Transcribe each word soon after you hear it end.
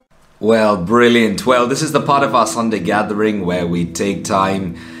Well, brilliant. Well, this is the part of our Sunday gathering where we take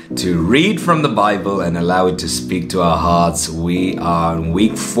time to read from the Bible and allow it to speak to our hearts. We are in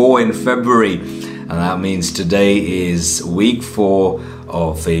week 4 in February, and that means today is week 4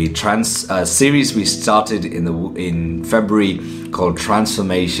 of a series we started in February called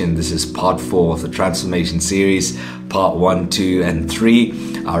Transformation. This is part 4 of the Transformation series. Part 1, 2, and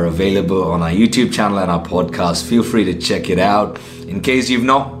 3 are available on our YouTube channel and our podcast. Feel free to check it out. In case you've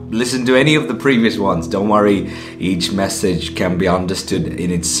not listened to any of the previous ones, don't worry. Each message can be understood in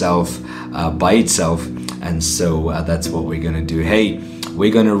itself, by itself. And so that's what we're going to do. Hey,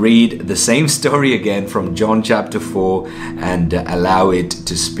 we're going to read the same story again from John chapter 4 and allow it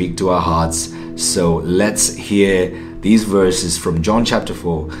to speak to our hearts. So let's hear these verses from John chapter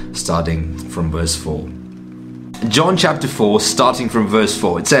 4, starting from verse 4. John chapter 4, starting from verse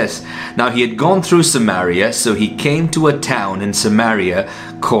 4, it says, "Now he had gone through Samaria, so he came to a town in Samaria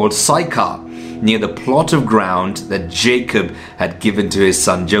called Sychar, near the plot of ground that Jacob had given to his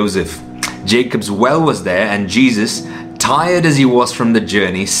son Joseph. Jacob's well was there, and Jesus, tired as he was from the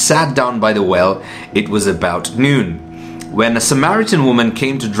journey, sat down by the well. It was about noon. When a Samaritan woman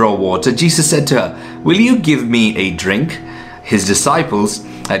came to draw water, Jesus said to her, 'Will you give me a drink?' His disciples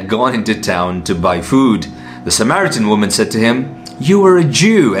had gone into town to buy food. The Samaritan woman said to him, 'You are a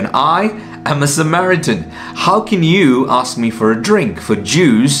Jew, and I am a Samaritan. How can you ask me for a drink? For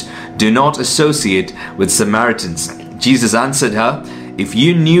Jews do not associate with Samaritans.' Jesus answered her, 'If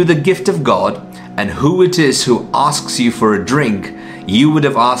you knew the gift of God and who it is who asks you for a drink, you would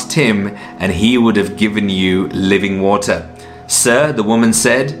have asked him, and he would have given you living water.' 'Sir,' the woman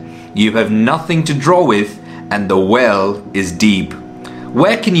said, 'you have nothing to draw with, and the well is deep.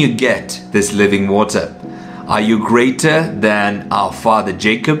 Where can you get this living water? Are you greater than our father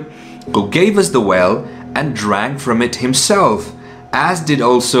Jacob, who gave us the well and drank from it himself, as did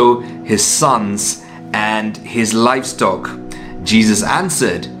also his sons and his livestock?' Jesus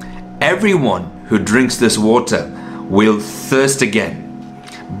answered, 'Everyone who drinks this water will thirst again.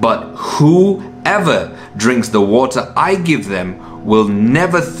 But whoever drinks the water I give them will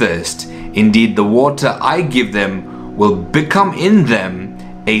never thirst. Indeed, the water I give them will become in them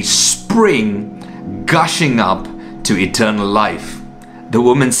a spring gushing up to eternal life.' The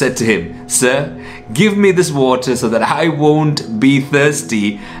woman said to him, 'Sir, give me this water so that I won't be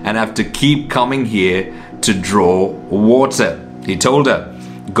thirsty and have to keep coming here to draw water.' He told her,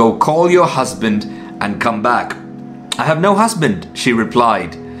 'Go call your husband and come back.' 'I have no husband,' she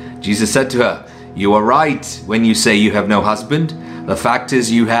replied. Jesus said to her, 'You are right when you say you have no husband. The fact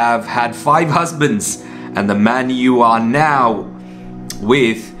is you have had 5 husbands, and the man you are now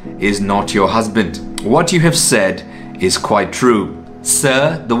with is not your husband. What you have said is quite true.'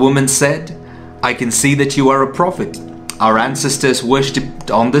 'Sir,' the woman said, 'I can see that you are a prophet. Our ancestors worshipped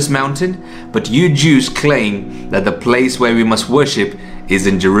on this mountain, but you Jews claim that the place where we must worship is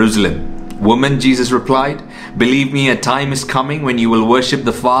in Jerusalem.' 'Woman,' Jesus replied, 'believe me, a time is coming when you will worship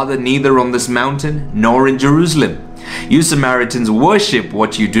the Father neither on this mountain nor in Jerusalem. You Samaritans worship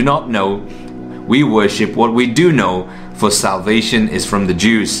what you do not know. We worship what we do know, for salvation is from the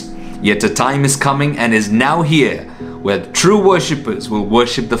Jews. Yet a time is coming and is now here where true worshippers will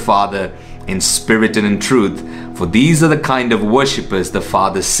worship the Father in spirit and in truth, for these are the kind of worshippers the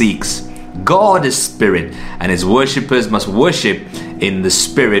Father seeks. God is spirit, and his worshippers must worship in the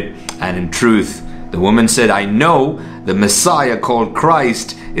spirit and in truth.' The woman said, 'I know the Messiah called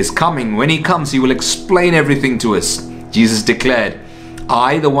Christ is coming. When he comes, he will explain everything to us.' Jesus declared,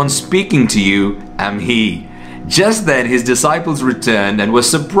 'I, the one speaking to you, am he.' Just then his disciples returned and were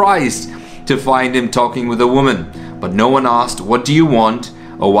surprised to find him talking with a woman. But no one asked, 'What do you want?'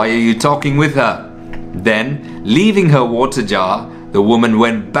 or 'Why are you talking with her?' Then, leaving her water jar, the woman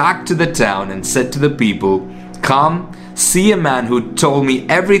went back to the town and said to the people, 'Come, see a man who told me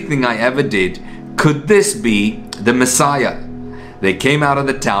everything I ever did. Could this be the Messiah?' They came out of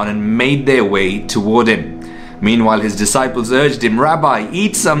the town and made their way toward him. Meanwhile his disciples urged him, 'Rabbi,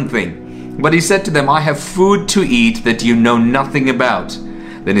 eat something.' But he said to them, 'I have food to eat that you know nothing about.'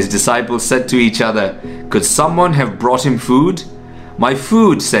 Then his disciples said to each other, 'Could someone have brought him food?' 'My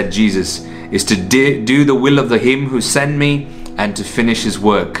food,' said Jesus, 'is to do the will of him who sent me and to finish his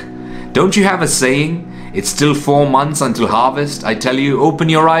work. Don't you have a saying? It's still 4 months until harvest. I tell you, open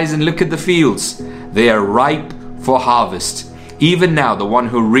your eyes and look at the fields. They are ripe for harvest. Even now the one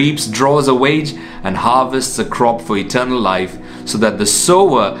who reaps draws a wage and harvests a crop for eternal life, so that the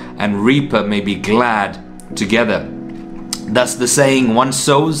sower and reaper may be glad together. Thus the saying, one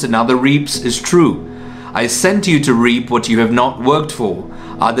sows, another reaps, is true. I sent you to reap what you have not worked for.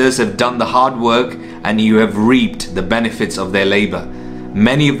 Others have done the hard work, and you have reaped the benefits of their labor.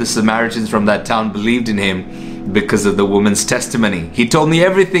 Many of the Samaritans from that town believed in him because of the woman's testimony. He told me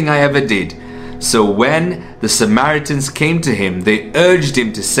everything I ever did. So when the Samaritans came to him, they urged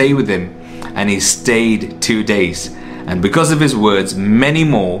him to stay with them, and he stayed 2 days. And because of his words, many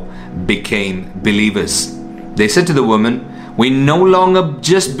more became believers. They said to the woman, "We no longer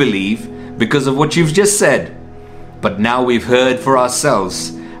just believe because of what you've just said, but now we've heard for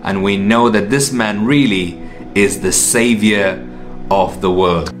ourselves, and we know that this man really is the Savior of the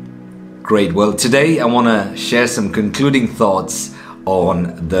world." Great. Well, today I want to share some concluding thoughts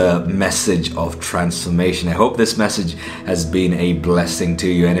on the message of transformation. I hope this message has been a blessing to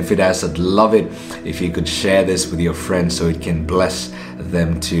you, and if it has, I'd love it if you could share this with your friends so it can bless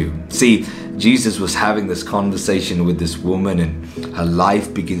them too. See, Jesus was having this conversation with this woman, and her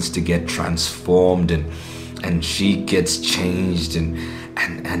life begins to get transformed, and she gets changed, and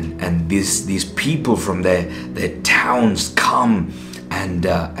these people from their towns come and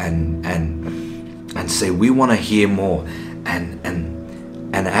say, "We want to hear more."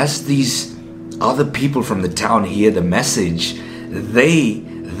 And as these other people from the town hear the message, they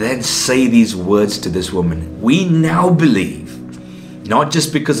then say these words to this woman: "We now believe, not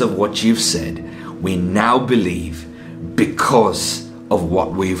just because of what you've said, we now believe because of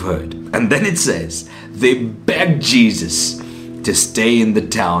what we've heard." And then it says, they begged Jesus to stay in the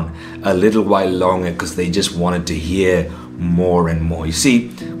town a little while longer because they just wanted to hear more and more. You see,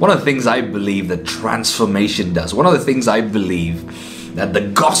 one of the things I believe that transformation does, one of the things I believe that the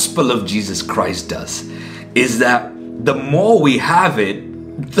gospel of Jesus Christ does, is that the more we have it,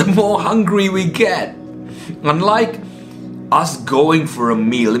 the more hungry we get. Unlike us going for a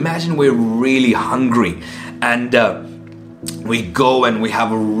meal, imagine we're really hungry and we go and we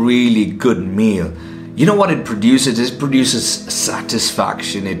have a really good meal. You know what it produces? It produces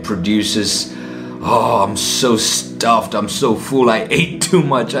satisfaction. It produces, "Oh, I'm so stuffed, I'm so full, I ate too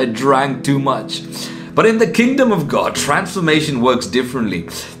much, I drank too much." But in the kingdom of God, transformation works differently.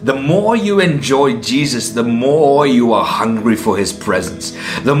 The more you enjoy Jesus, the more you are hungry for his presence.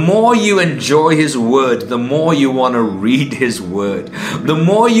 The more you enjoy his word, the more you want to read his word. The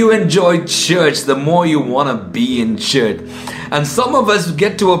more you enjoy church, the more you want to be in church. And some of us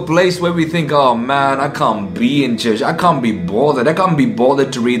get to a place where we think, "Oh man, I can't be in church. I can't be bothered. I can't be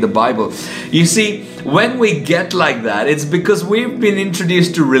bothered to read the Bible." You see, when we get like that, it's because we've been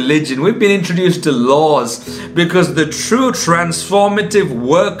introduced to religion. We've been introduced to laws, because the true transformative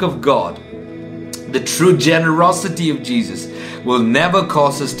work of God, the true generosity of Jesus, will never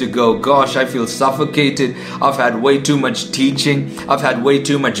cause us to go, "Gosh, I feel suffocated. I've had way too much teaching. I've had way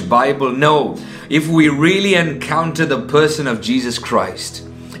too much Bible." No. If we really encounter the person of Jesus Christ,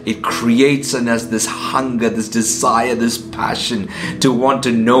 it creates in us this hunger, this desire, this passion to want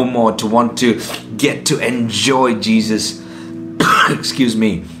to know more, to want to get to enjoy Jesus, excuse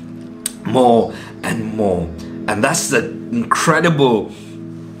me, more and more. And that's the incredible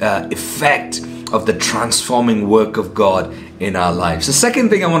effect of the transforming work of God in our lives. The second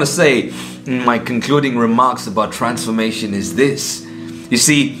thing I want to say in my concluding remarks about transformation is this. You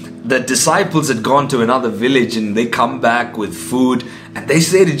see, the disciples had gone to another village and they come back with food, and they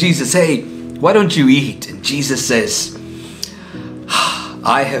say to Jesus, "Hey, why don't you eat?" And Jesus says,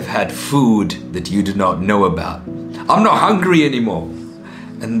 "I have had food that you do not know about. I'm not hungry anymore."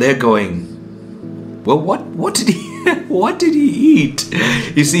 And they're going, "Well, what did he what did he eat?"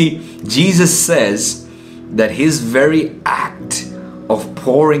 You see, Jesus says that his very act of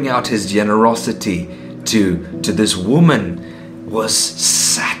pouring out his generosity to this woman was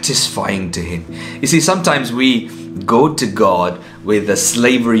satisfying to him. You see, sometimes we go to God with a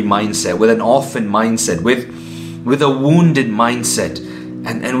slavery mindset, with an orphan mindset, with a wounded mindset,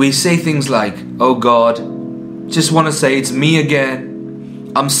 and we say things like, "Oh God, just want to say it's me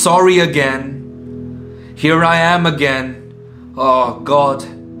again. I'm sorry again. Here I am again. Oh God,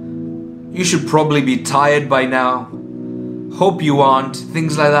 you should probably be tired by now. Hope you aren't."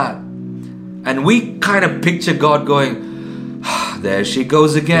 Things like that. And we kind of picture God going, "There she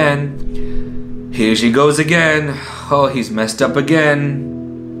goes again. Here she goes again. Oh, he's messed up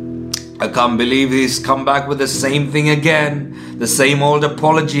again. I can't believe he's come back with the same thing again. The same old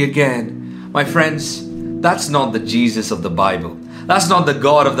apology again." My friends, that's not the Jesus of the Bible. That's not the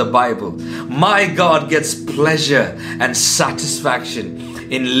God of the Bible. My God gets pleasure and satisfaction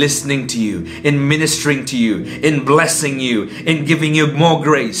in listening to you, in ministering to you, in blessing you, in giving you more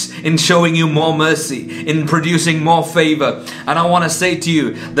grace, in showing you more mercy, in producing more favor. And I want to say to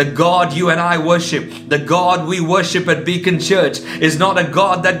you, the God you and I worship, the God we worship at Beacon Church, is not a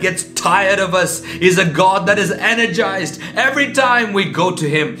God that gets tired of us. He's a God that is energized every time we go to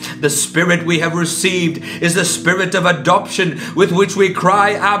Him. The Spirit we have received is the Spirit of adoption with which we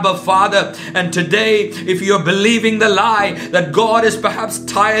cry, Abba, Father. And today, if you're believing the lie that God is perhaps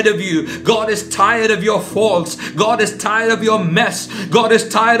tired of you, God is tired of your faults, God is tired of your mess, God is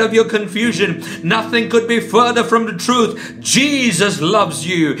tired of your confusion, nothing could be further from the truth. Jesus loves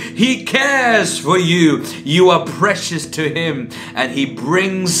you. He cares for you. You are precious to Him, and He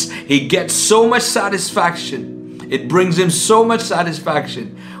gets so much satisfaction. It brings Him so much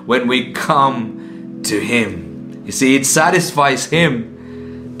satisfaction when we come to Him. You see, it satisfies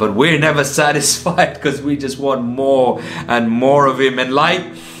Him, but we're never satisfied because we just want more and more of Him. And like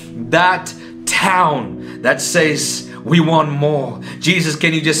that town that says we want more, Jesus,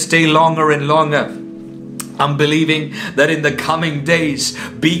 can you just stay longer and longer? I'm believing that in the coming days,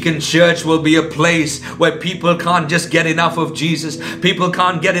 Beacon Church will be a place where people can't just get enough of Jesus. People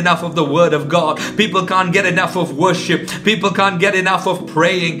can't get enough of the Word of God. People can't get enough of worship. People can't get enough of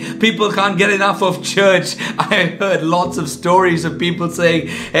praying. People can't get enough of church. I heard lots of stories of people saying,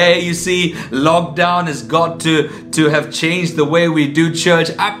 hey, you see, lockdown has got to have changed the way we do church.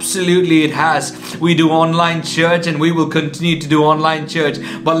 Absolutely it has. We do online church and we will continue to do online church.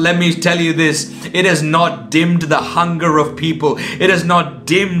 But let me tell you this, it has not dimmed the hunger of people. It has not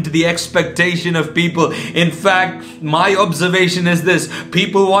dimmed the expectation of people. In fact, my observation is this: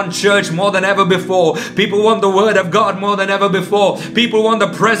 people want church more than ever before. People want the Word of God more than ever before. People want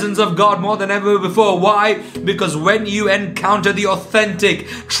the presence of God more than ever before. Why? Because when you encounter the authentic,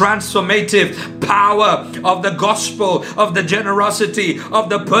 transformative power of the gospel, of the generosity, of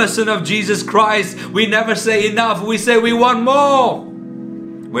the person of Jesus Christ, we never say enough. We say we want more.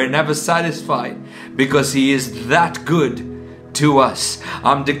 We're never satisfied because He is that good to us.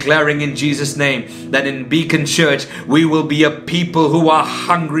 I'm declaring in Jesus' name that in Beacon Church, we will be a people who are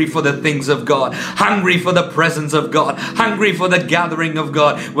hungry for the things of God, hungry for the presence of God, hungry for the gathering of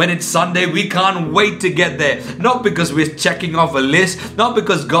God. When it's Sunday, we can't wait to get there. Not because we're checking off a list, not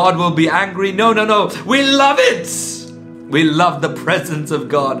because God will be angry. No. We love it. We love the presence of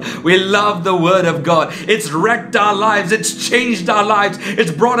God. We love the Word of God. It's wrecked our lives. It's changed our lives.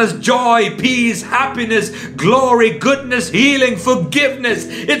 It's brought us joy, peace, happiness, glory, goodness, healing, forgiveness.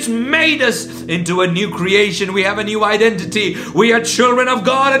 It's made us into a new creation. We have a new identity. We are children of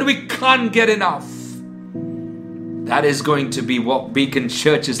God and we can't get enough. That is going to be what Beacon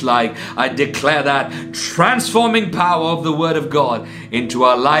Church is like. I declare that transforming power of the Word of God into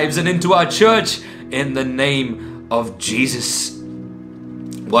our lives and into our church in the name of Jesus.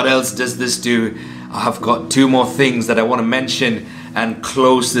 What else does this do? I've got two more things that I want to mention and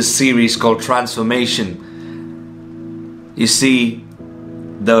close this series called Transformation. You see,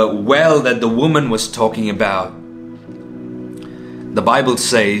 the well that the woman was talking about, the Bible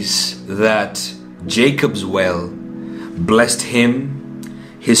says that Jacob's well blessed him,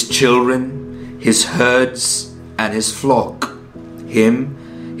 his children, his herds, and his flock.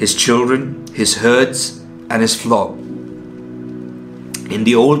 Him, his children, his herds, and his flock. In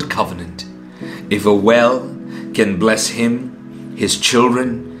the old covenant, if a well can bless him, his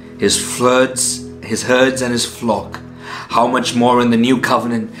children, his herds, and his flock, how much more in the new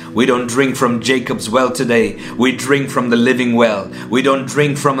covenant? We don't drink from Jacob's well today. We drink from the living well. We don't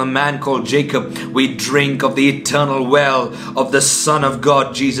drink from a man called Jacob. We drink of the eternal well of the Son of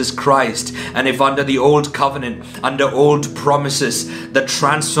God, Jesus Christ. And if under the old covenant, under old promises, the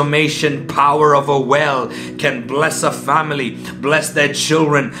transformation power of a well can bless a family, bless their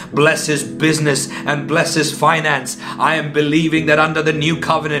children, bless his business, and bless his finance, I am believing that under the new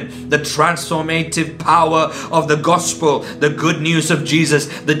covenant, the transformative power of the gospel, the good news of Jesus,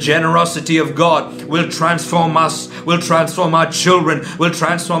 the generosity of God will transform us, will transform our children, will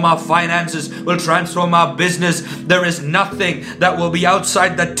transform our finances, will transform our business. There is nothing that will be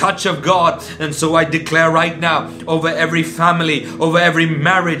outside the touch of God. And so I declare right now over every family, over every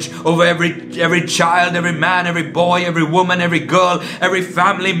marriage, over every child, every man, every boy, every woman, every girl, every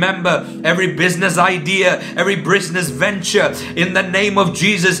family member, every business idea, every business venture, in the name of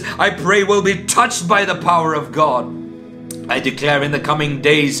Jesus, I pray will be touched by the power of God. I declare in the coming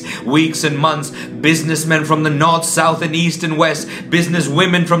days, weeks and months, businessmen from the north, south and east and west, business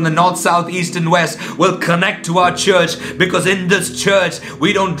women from the north, south, east and west will connect to our church, because in this church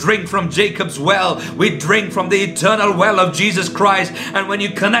we don't drink from Jacob's well, we drink from the eternal well of Jesus Christ. And when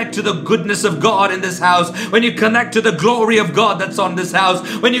you connect to the goodness of God in this house, when you connect to the glory of God that's on this house,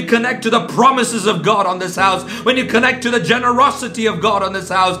 when you connect to the promises of God on this house, when you connect to the generosity of God on this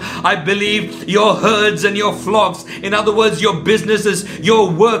house, I believe your herds and your flocks, in other words, your businesses, your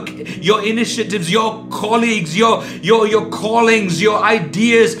work, your initiatives, your colleagues, your callings, your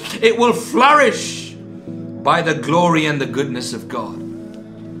ideas, it will flourish by the glory and the goodness of God.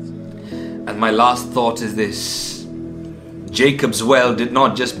 And my last thought is this: Jacob's well did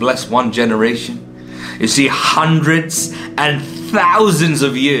not just bless one generation. You see, hundreds and thousands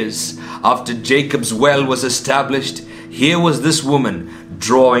of years after Jacob's well was established, here was this woman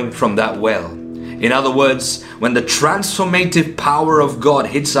drawing from that well. In other words, when the transformative power of God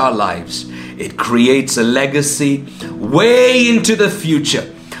hits our lives, it creates a legacy way into the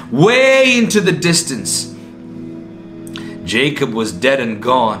future, way into the distance. Jacob was dead and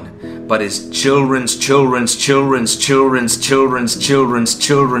gone, but his children's children's children's children's children's children's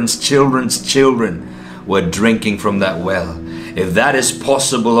children's children's children were drinking from that well. If that is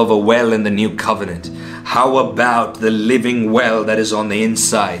possible of a well in the new covenant, how about the living well that is on the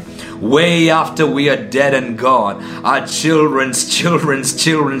inside? Way after we are dead and gone, our children's children's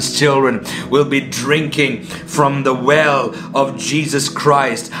children's children will be drinking from the well of Jesus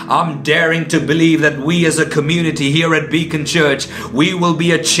Christ. I'm daring to believe that we as a community here at Beacon Church, we will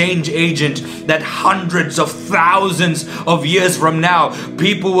be a change agent that hundreds of thousands of years from now,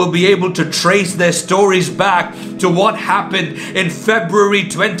 people will be able to trace their stories back to what happened in February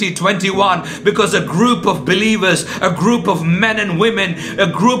 2021, because a group of believers, a group of men and women,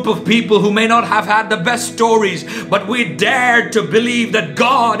 a group of people who may not have had the best stories, but we dared to believe that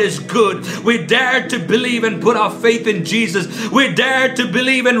God is good. We dared to believe and put our faith in Jesus. We dared to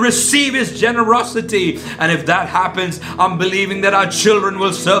believe and receive His generosity. And if that happens, I'm believing that our children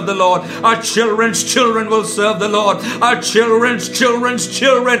will serve the Lord. Our children's children will serve the Lord. Our children's children's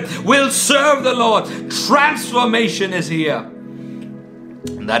children will serve the Lord. Transformation is here.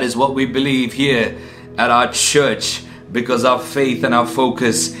 And that is what we believe here at our church, because our faith and our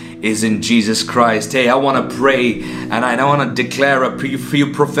focus is in Jesus Christ. Hey, I want to pray and I want to declare a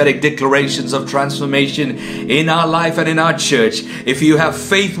few prophetic declarations of transformation in our life and in our church. If you have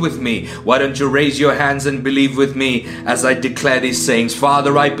faith with me, why don't you raise your hands and believe with me as I declare these sayings.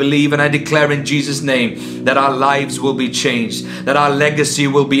 Father, I believe and I declare in Jesus' name that our lives will be changed, that our legacy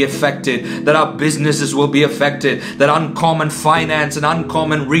will be affected, that our businesses will be affected, that uncommon finance and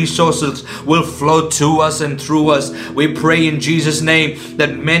uncommon resources will flow to us and through us. We pray in Jesus' name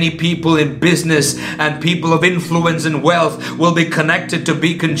that many people in business and people of influence and wealth will be connected to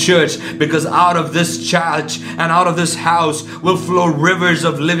Beacon Church, because out of this church and out of this house will flow rivers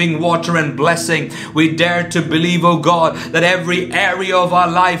of living water and blessing. We dare to believe, oh God, that every area of our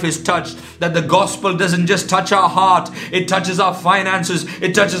life is touched, that the gospel doesn't just touch our heart, it touches our finances,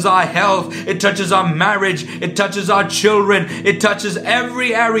 it touches our health, it touches our marriage, it touches our children, it touches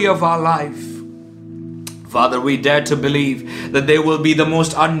every area of our life. Father, we dare to believe that there will be the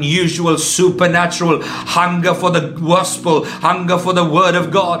most unusual, supernatural hunger for the gospel, hunger for the word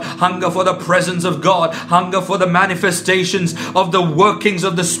of God, hunger for the presence of God, hunger for the manifestations of the workings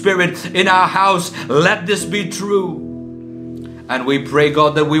of the Spirit in our house. Let this be true. And we pray,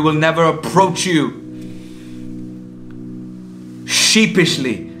 God, that we will never approach you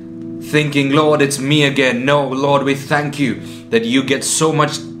sheepishly, thinking, Lord, it's me again. No, Lord, we thank you that you get so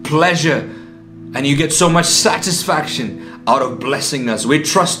much pleasure and you get so much satisfaction out of blessing us. We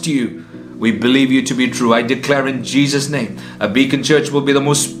trust you. We believe you to be true. I declare in Jesus' name, a Beacon Church will be the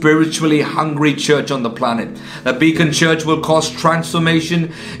most spiritually hungry church on the planet. A Beacon Church will cause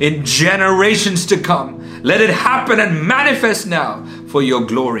transformation in generations to come. Let it happen and manifest now for your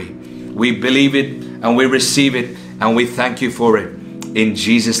glory. We believe it and we receive it and we thank you for it. In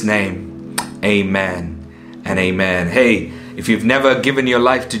Jesus' name, amen and amen. Hey, if you've never given your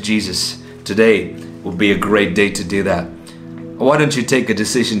life to Jesus, today will be a great day to do that. Why don't you take a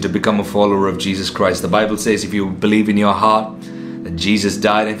decision to become a follower of Jesus Christ? The Bible says if you believe in your heart that Jesus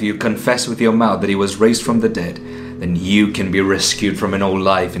died, if you confess with your mouth that He was raised from the dead, then you can be rescued from an old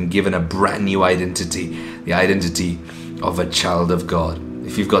life and given a brand new identity, the identity of a child of God.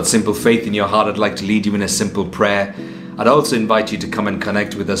 If you've got simple faith in your heart, I'd like to lead you in a simple prayer. I'd also invite you to come and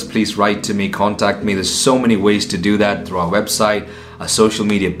connect with us. Please write to me, contact me. There's so many ways to do that through our website, our social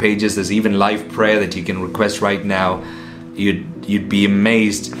media pages. There's even live prayer that you can request right now. You'd be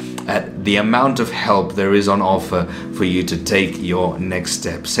amazed at the amount of help there is on offer for you to take your next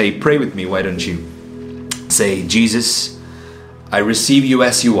step. Say, pray with me, why don't you? Say, Jesus, I receive you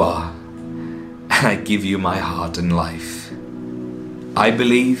as you are, and I give you my heart and life. I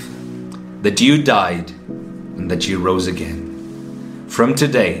believe that you died and that you rose again. From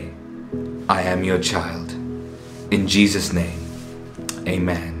today, I am your child. In Jesus' name,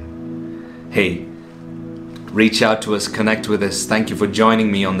 amen. Hey, reach out to us, connect with us. Thank you for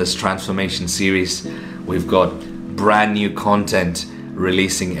joining me on this transformation series. We've got brand new content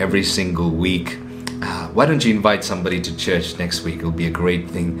releasing every single week. Why don't you invite somebody to church next week? It'll be a great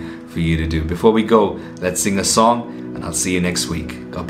thing for you to do. Before we go, let's sing a song, and I'll see you next week. God bless.